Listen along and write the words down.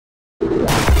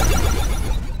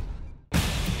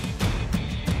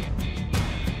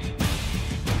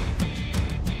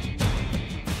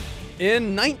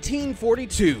In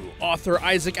 1942, author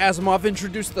Isaac Asimov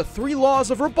introduced the 3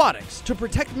 laws of robotics to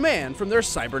protect man from their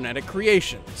cybernetic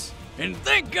creations. And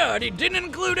thank God he didn't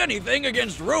include anything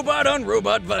against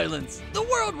robot-on-robot violence. The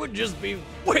world would just be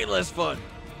way less fun.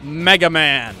 Mega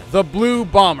Man, the Blue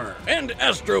Bomber. And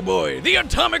Astro Boy, the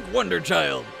Atomic Wonder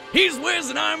Child. He's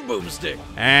Wiz and I'm Boomstick.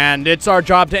 And it's our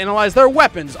job to analyze their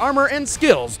weapons, armor, and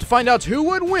skills to find out who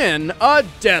would win a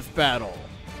death battle.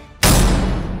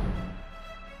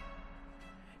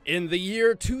 In the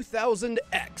year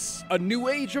 2000X, a new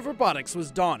age of robotics was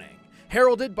dawning,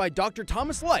 heralded by Dr.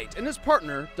 Thomas Light and his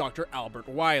partner, Dr. Albert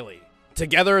Wiley.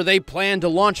 Together, they planned to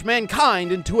launch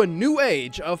mankind into a new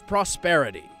age of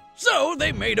prosperity. So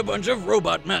they made a bunch of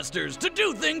robot masters to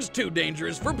do things too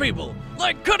dangerous for people,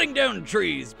 like cutting down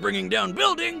trees, bringing down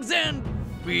buildings, and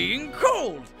being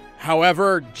cold.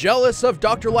 However, jealous of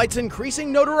Dr. Light's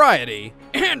increasing notoriety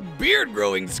and beard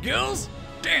growing skills?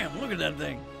 Damn, look at that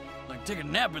thing. Like take a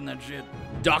nap in that shit.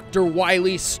 Dr.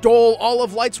 Wiley stole all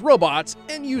of Light's robots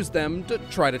and used them to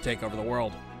try to take over the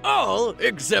world. All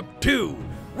except 2.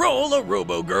 Roll, a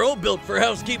robo-girl built for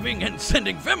housekeeping and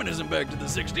sending feminism back to the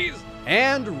 60s.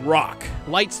 And Rock,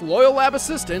 Light's loyal lab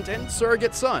assistant and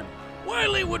surrogate son.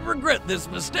 Wiley would regret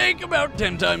this mistake about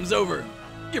 10 times over,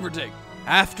 give or take.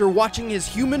 After watching his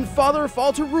human father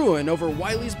fall to ruin over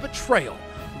Wiley's betrayal,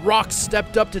 Rock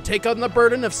stepped up to take on the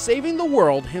burden of saving the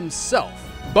world himself.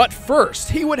 But first,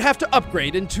 he would have to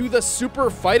upgrade into the super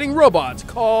fighting robot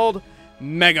called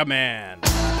Mega Man.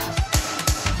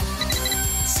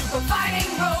 Super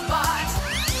fighting robot,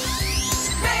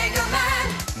 Mega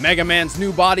Man. Mega Man's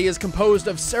new body is composed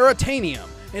of ceratanium,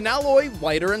 an alloy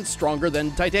lighter and stronger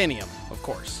than titanium, of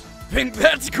course. Think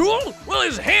that's cool? Well,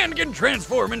 his hand can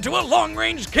transform into a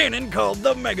long-range cannon called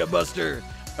the Mega Buster.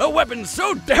 A weapon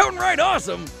so downright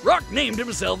awesome, Rock named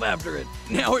himself after it.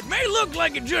 Now, it may look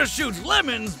like it just shoots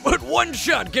lemons, but one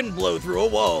shot can blow through a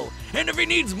wall. And if he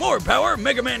needs more power,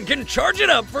 Mega Man can charge it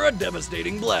up for a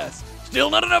devastating blast. Still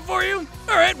not enough for you?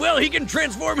 Alright, well, he can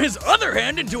transform his other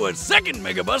hand into a second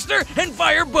Mega Buster and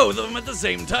fire both of them at the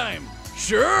same time.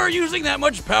 Sure, using that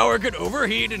much power could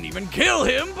overheat and even kill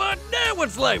him, but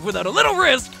what's life without a little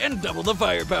risk and double the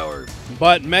firepower?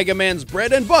 But Mega Man's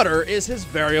bread and butter is his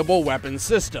variable weapon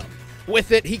system.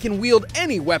 With it, he can wield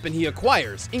any weapon he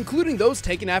acquires, including those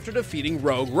taken after defeating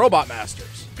rogue robot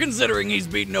masters. Considering he's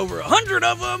beaten over 100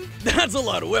 of them, that's a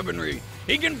lot of weaponry.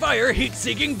 He can fire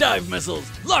heat-seeking dive missiles,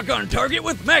 lock on target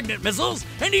with magnet missiles,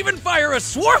 and even fire a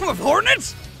swarm of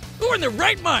hornets? Who in their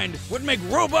right mind would make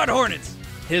robot hornets?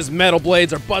 His metal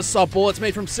blades are buzzsaw bullets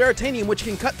made from ceratanium which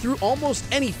can cut through almost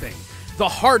anything. The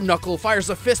Hard Knuckle fires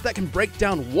a fist that can break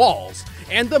down walls,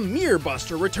 and the Mirror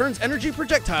Buster returns energy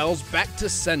projectiles back to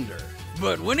sender.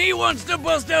 But when he wants to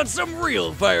bust out some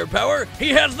real firepower, he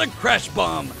has the Crash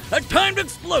Bomb, a timed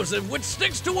explosive which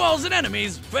sticks to walls and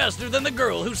enemies faster than the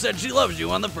girl who said she loves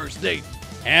you on the first date.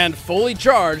 And fully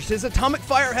charged, his atomic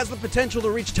fire has the potential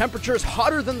to reach temperatures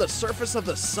hotter than the surface of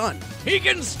the sun. He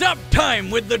can stop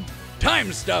time with the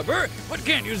Time Stopper, but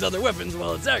can't use other weapons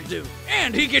while it's active.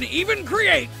 And he can even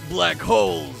create black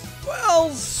holes.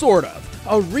 Well, sort of.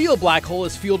 A real black hole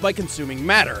is fueled by consuming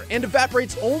matter, and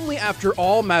evaporates only after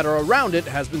all matter around it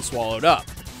has been swallowed up.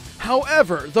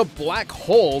 However, the black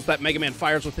holes that Mega Man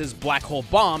fires with his black hole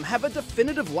bomb have a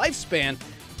definitive lifespan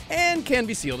and can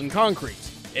be sealed in concrete.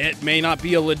 It may not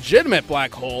be a legitimate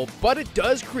black hole, but it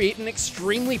does create an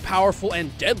extremely powerful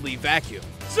and deadly vacuum.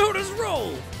 So does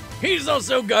Roll. He's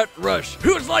also got Rush,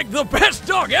 who's like the best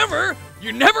dog ever.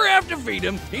 You never have to feed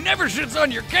him, he never shits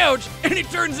on your couch, and he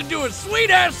turns into a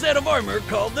sweet-ass set of armor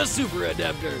called the Super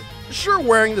Adapter. Sure,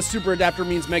 wearing the Super Adapter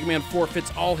means Mega Man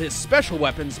forfeits all his special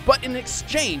weapons, but in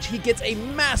exchange, he gets a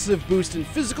massive boost in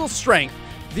physical strength,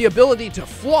 the ability to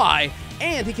fly,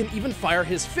 and he can even fire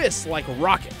his fists like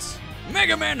rockets.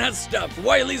 Mega Man has stopped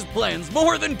Wily's plans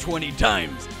more than 20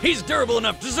 times. He's durable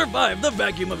enough to survive the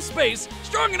vacuum of space,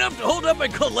 strong enough to hold up a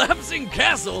collapsing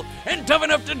castle, and tough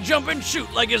enough to jump and shoot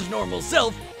like his normal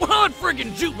self while at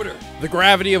friggin' Jupiter. The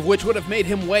gravity of which would have made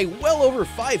him weigh well over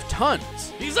 5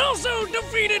 tons. He's also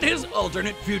defeated his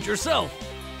alternate future self.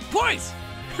 Twice!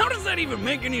 How does that even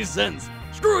make any sense?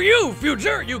 Screw you,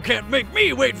 future! You can't make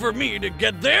me wait for me to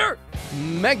get there!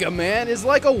 Mega Man is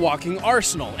like a walking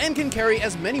arsenal and can carry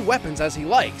as many weapons as he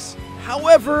likes.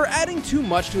 However, adding too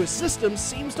much to his system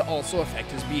seems to also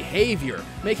affect his behavior,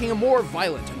 making him more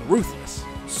violent and ruthless.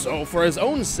 So for his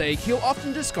own sake, he'll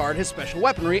often discard his special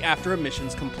weaponry after a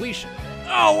mission's completion.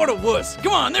 Oh, what a wuss!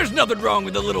 Come on, there's nothing wrong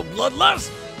with a little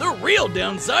bloodlust! The real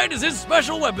downside is his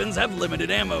special weapons have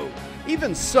limited ammo.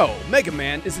 Even so, Mega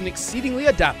Man is an exceedingly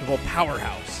adaptable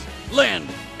powerhouse. Land,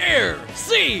 air,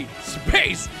 sea,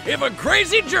 space. If a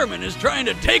crazy German is trying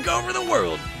to take over the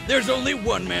world, there's only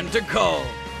one man to call.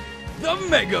 The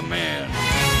Mega Man.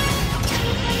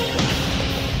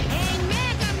 Hey,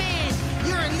 Mega Man!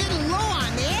 You're a little low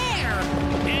on the air!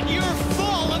 And you're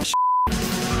full of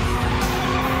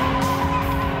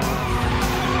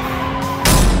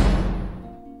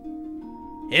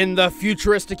In the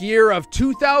futuristic year of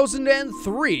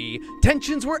 2003,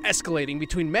 tensions were escalating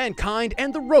between mankind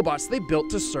and the robots they built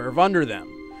to serve under them.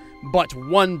 But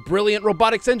one brilliant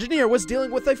robotics engineer was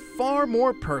dealing with a far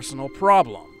more personal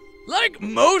problem. Like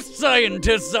most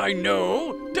scientists I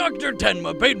know, Dr.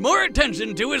 Tenma paid more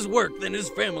attention to his work than his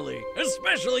family,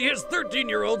 especially his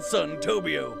 13-year-old son,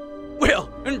 Tobio.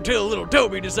 Well, until little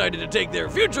Toby decided to take their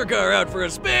future car out for a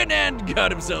spin and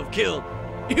got himself killed.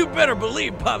 You better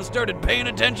believe Pop started paying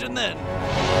attention then.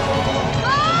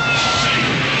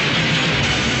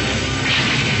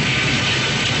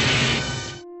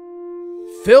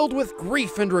 Filled with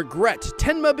grief and regret,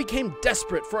 Tenma became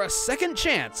desperate for a second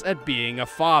chance at being a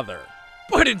father.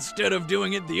 But instead of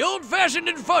doing it the old-fashioned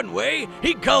and fun way,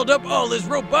 he called up all his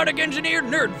robotic engineer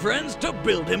nerd friends to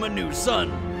build him a new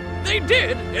son. They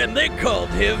did, and they called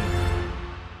him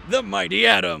the Mighty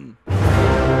Atom.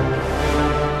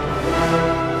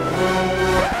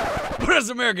 But us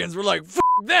Americans were like, F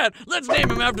that, let's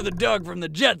name him after the dog from the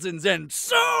Jetsons, and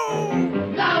so...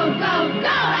 Go, go, go,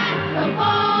 Astro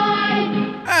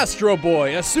Boy! Astro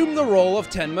Boy assumed the role of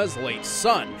Tenma's late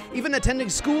son, even attending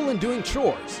school and doing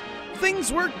chores.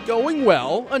 Things were going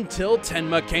well until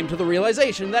Tenma came to the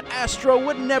realization that Astro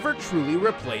would never truly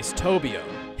replace Tobio.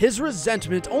 His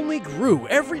resentment only grew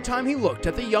every time he looked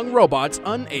at the young robot's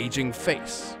unaging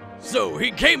face. So he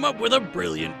came up with a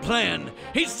brilliant plan.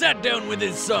 He sat down with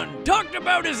his son, talked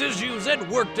about his issues, and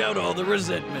worked out all the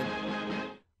resentment.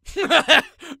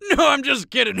 No, I'm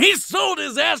just kidding. He sold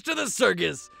his ass to the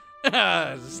circus.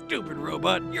 Stupid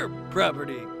robot, your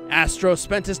property. Astro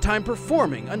spent his time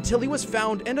performing until he was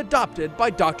found and adopted by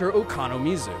Dr.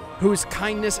 Okanomizu, whose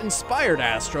kindness inspired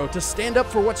Astro to stand up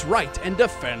for what's right and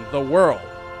defend the world.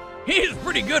 He's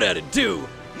pretty good at it too.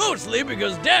 Mostly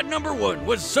because Dad number 1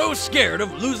 was so scared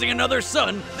of losing another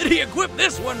son that he equipped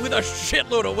this one with a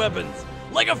shitload of weapons,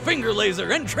 like a finger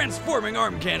laser and transforming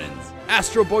arm cannons.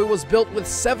 Astro Boy was built with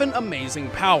 7 amazing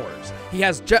powers. He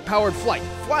has jet-powered flight,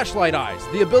 flashlight eyes,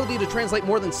 the ability to translate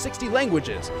more than 60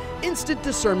 languages, instant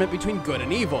discernment between good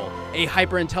and evil, a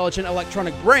hyper-intelligent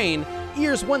electronic brain,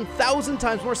 ears 1,000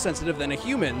 times more sensitive than a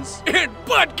human's, And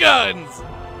butt guns!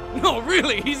 No,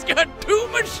 really, he's got 2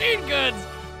 machine guns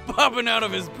popping out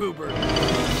of his pooper.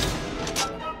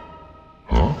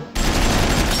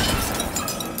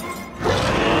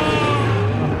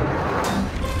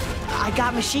 I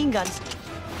got machine guns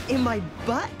in my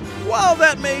butt. While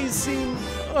that may seem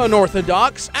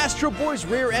unorthodox, Astro Boy's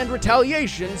rear end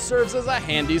retaliation serves as a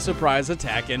handy surprise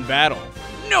attack in battle.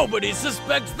 Nobody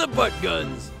suspects the butt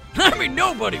guns. I mean,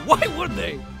 nobody. Why would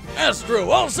they?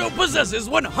 Astro also possesses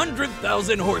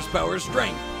 100,000 horsepower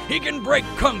strength. He can break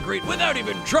concrete without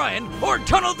even trying, or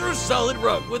tunnel through solid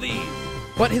rock with ease.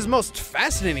 But his most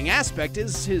fascinating aspect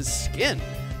is his skin.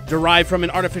 Derived from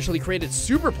an artificially created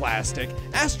superplastic,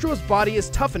 Astro's body is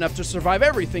tough enough to survive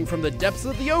everything from the depths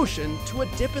of the ocean to a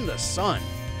dip in the sun.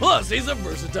 Plus, he's a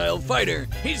versatile fighter.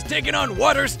 He's taken on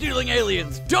water-stealing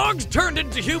aliens, dogs turned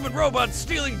into human robots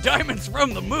stealing diamonds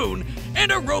from the moon,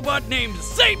 and a robot named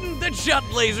Satan that shot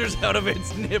lasers out of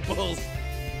its nipples.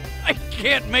 I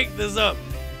can't make this up.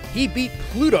 He beat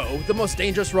Pluto, the most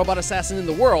dangerous robot assassin in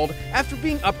the world, after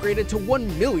being upgraded to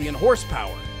 1 million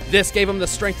horsepower. This gave him the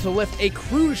strength to lift a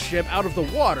cruise ship out of the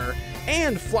water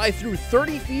and fly through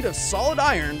 30 feet of solid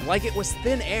iron like it was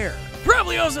thin air.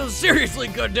 Probably also seriously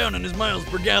cut down on his miles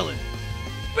per gallon.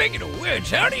 Speaking of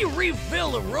which, how do you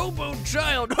refill a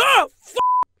robo-child? Oh,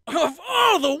 of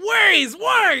all the ways,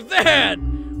 why that?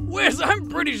 Wiz, I'm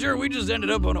pretty sure we just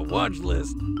ended up on a watch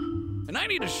list. And I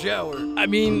need a shower. I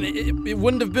mean, it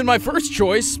wouldn't have been my first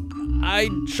choice.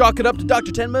 I'd chalk it up to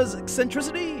Dr. Tenma's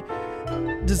eccentricity?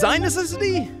 Design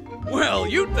necessity? Well,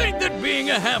 you'd think that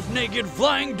being a half-naked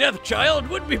flying death child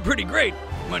would be pretty great,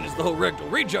 minus the whole rectal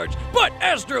recharge, but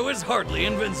Astro is hardly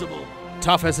invincible.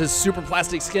 Tough as his super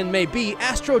plastic skin may be,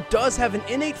 Astro does have an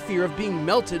innate fear of being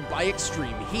melted by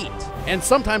extreme heat. And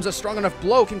sometimes a strong enough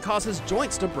blow can cause his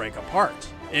joints to break apart.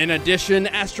 In addition,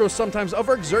 Astro sometimes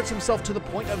overexerts himself to the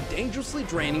point of dangerously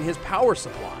draining his power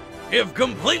supply. If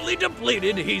completely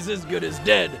depleted, he's as good as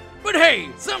dead. But hey,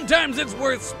 sometimes it's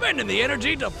worth spending the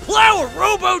energy to plow a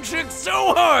robo-chick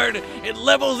so hard it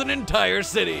levels an entire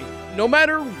city. No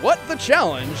matter what the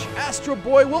challenge, Astro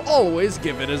Boy will always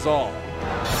give it his all.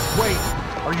 Wait,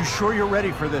 are you sure you're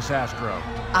ready for this, Astro?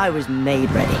 I was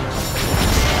made ready.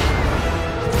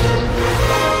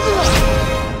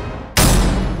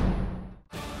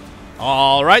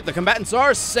 All right, the combatants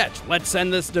are set. Let's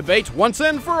end this debate once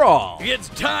and for all. It's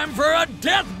time for a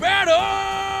death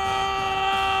battle!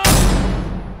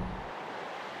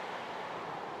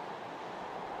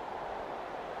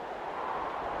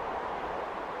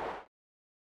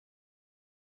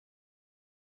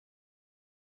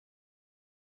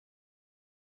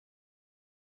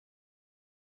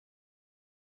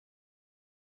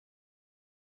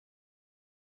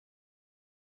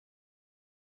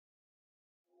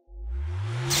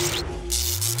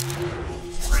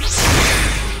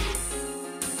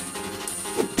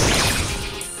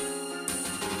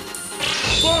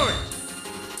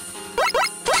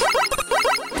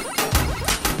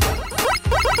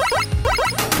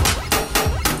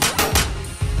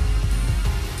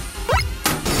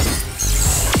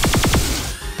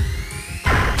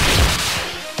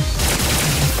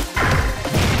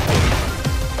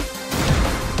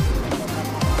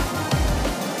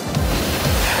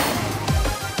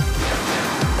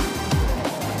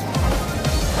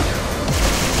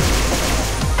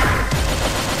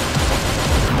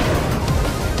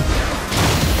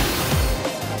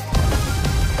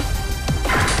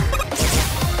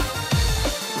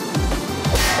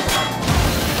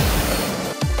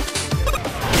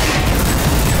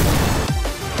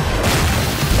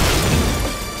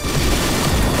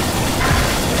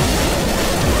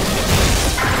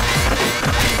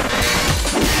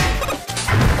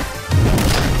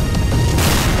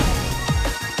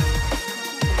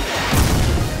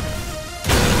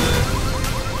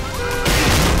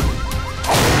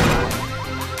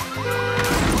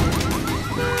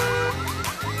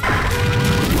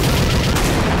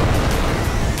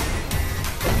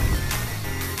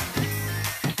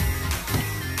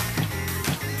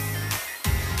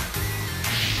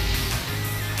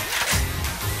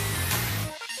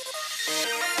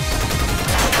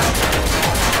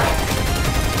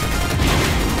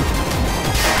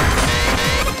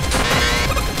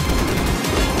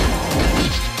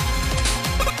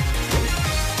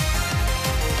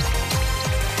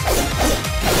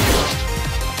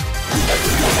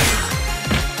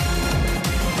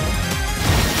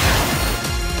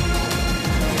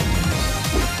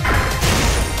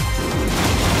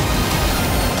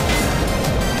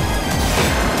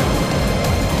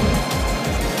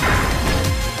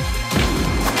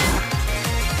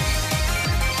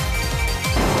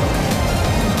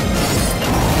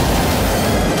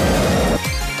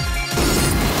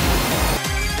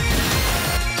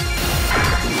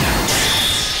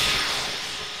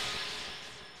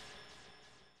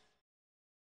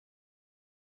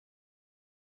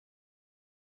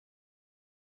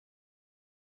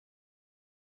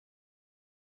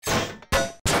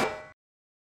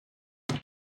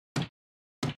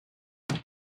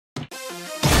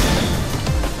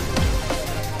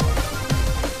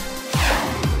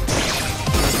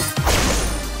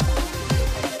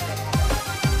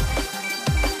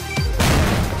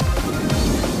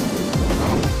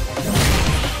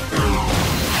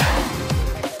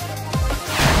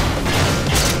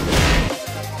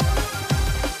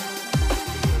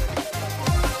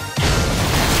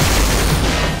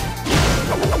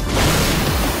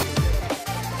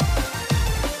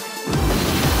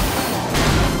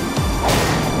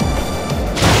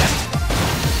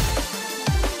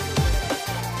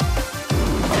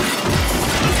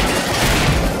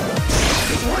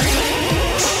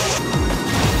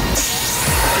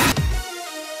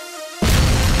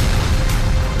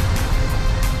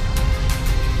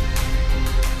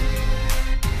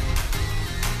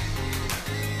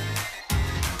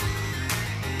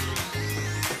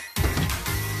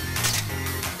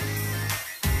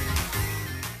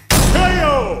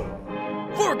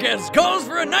 Forecast calls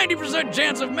for a 90%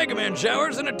 chance of Mega Man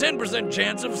showers and a 10%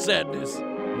 chance of sadness.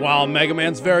 While Mega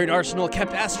Man's varied arsenal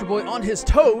kept Astro Boy on his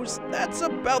toes, that's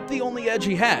about the only edge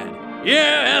he had.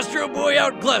 Yeah, Astro Boy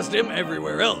outclassed him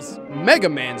everywhere else. Mega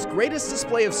Man's greatest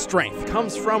display of strength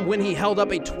comes from when he held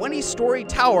up a 20-story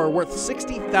tower worth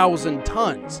 60,000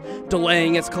 tons,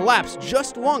 delaying its collapse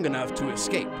just long enough to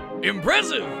escape.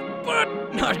 Impressive,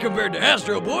 but not compared to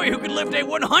Astro Boy, who could lift a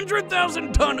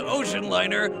 100,000-ton ocean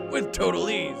liner with total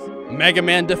ease. Mega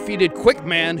Man defeated Quick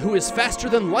Man, who is faster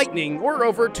than lightning, or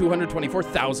over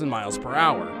 224,000 miles per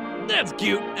hour. That's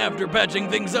cute. After patching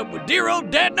things up with dear old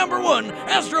Dad number 1,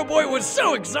 Astro Boy was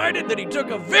so excited that he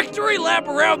took a victory lap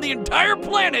around the entire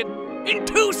planet in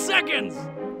 2 seconds.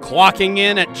 Clocking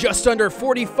in at just under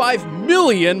 45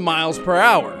 million miles per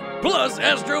hour. Plus,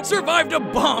 Astro survived a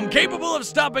bomb capable of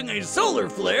stopping a solar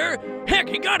flare. Heck,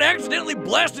 he got accidentally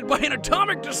blasted by an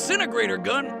atomic disintegrator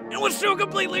gun and was still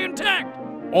completely intact.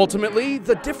 Ultimately,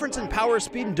 the difference in power,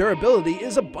 speed, and durability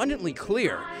is abundantly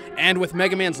clear, and with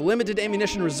Mega Man's limited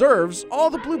ammunition reserves, all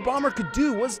the Blue Bomber could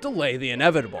do was delay the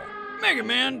inevitable. Mega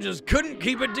Man just couldn't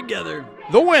keep it together.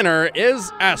 The winner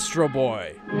is Astro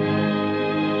Boy.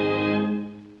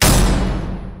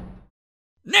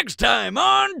 Next time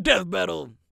on Death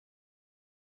Battle.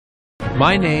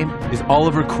 My name is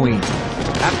Oliver Queen.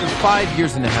 After 5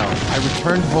 years in hell, I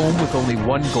returned home with only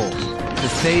one goal: to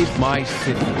save my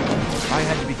city. I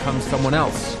had to become someone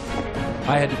else.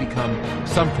 I had to become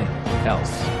something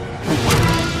else.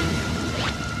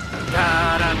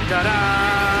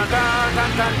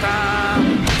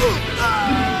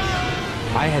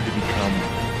 I had to become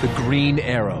the Green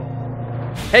Arrow.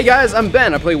 Hey guys, I'm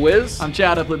Ben, I play Wiz. I'm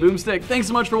Chad, I play Boomstick. Thanks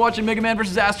so much for watching Mega Man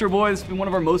vs. Astro Boy. It's been one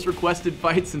of our most requested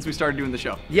fights since we started doing the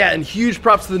show. Yeah, and huge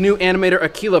props to the new animator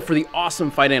Aquila for the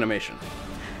awesome fight animation.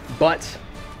 But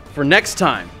for next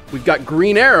time, we've got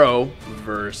Green Arrow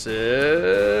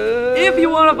versus... If you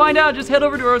want to find out, just head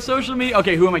over to our social media.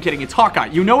 Okay, who am I kidding? It's Hawkeye.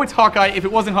 You know it's Hawkeye. If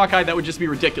it wasn't Hawkeye, that would just be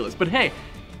ridiculous. But hey,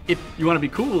 if you want to be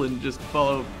cool and just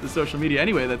follow the social media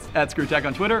anyway, that's at ScrewAttack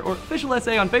on Twitter or Official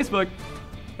SA on Facebook.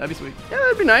 That'd be sweet. Yeah,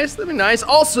 that'd be nice. That'd be nice.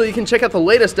 Also, you can check out the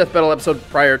latest Death Battle episode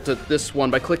prior to this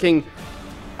one by clicking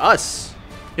us.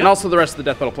 And also the rest of the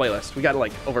Death Battle playlist. We got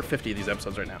like over 50 of these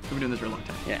episodes right now. We've been doing this for a long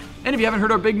time. Yeah. And if you haven't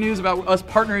heard our big news about us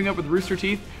partnering up with Rooster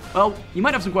Teeth, well, you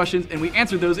might have some questions, and we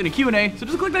answered those in a Q&A, so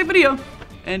just click that video,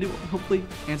 and it will hopefully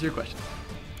answer your questions.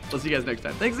 We'll see you guys next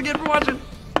time. Thanks again for watching.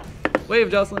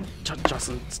 Wave, Jocelyn.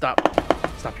 Jocelyn, stop.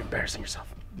 Stop, you're embarrassing yourself.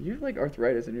 You have like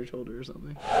arthritis in your shoulder or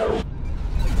something.